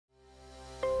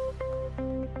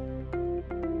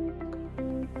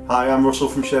Hi, I'm Russell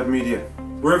from Sharedmedia.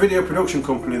 We're a video production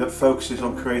company that focuses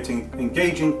on creating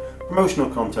engaging promotional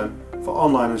content for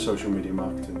online and social media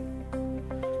marketing.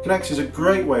 Connects is a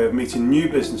great way of meeting new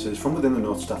businesses from within the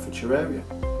North Staffordshire area.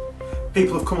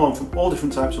 People have come on from all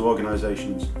different types of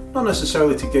organisations, not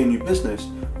necessarily to gain new business,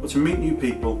 but to meet new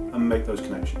people and make those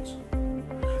connections.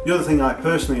 The other thing I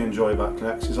personally enjoy about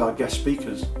Connects is our guest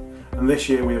speakers, and this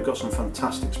year we have got some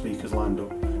fantastic speakers lined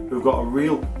up who've got a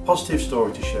real positive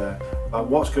story to share about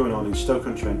what's going on in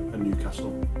Stoke-on-Trent and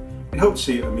Newcastle. We hope to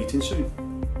see you at a meeting soon.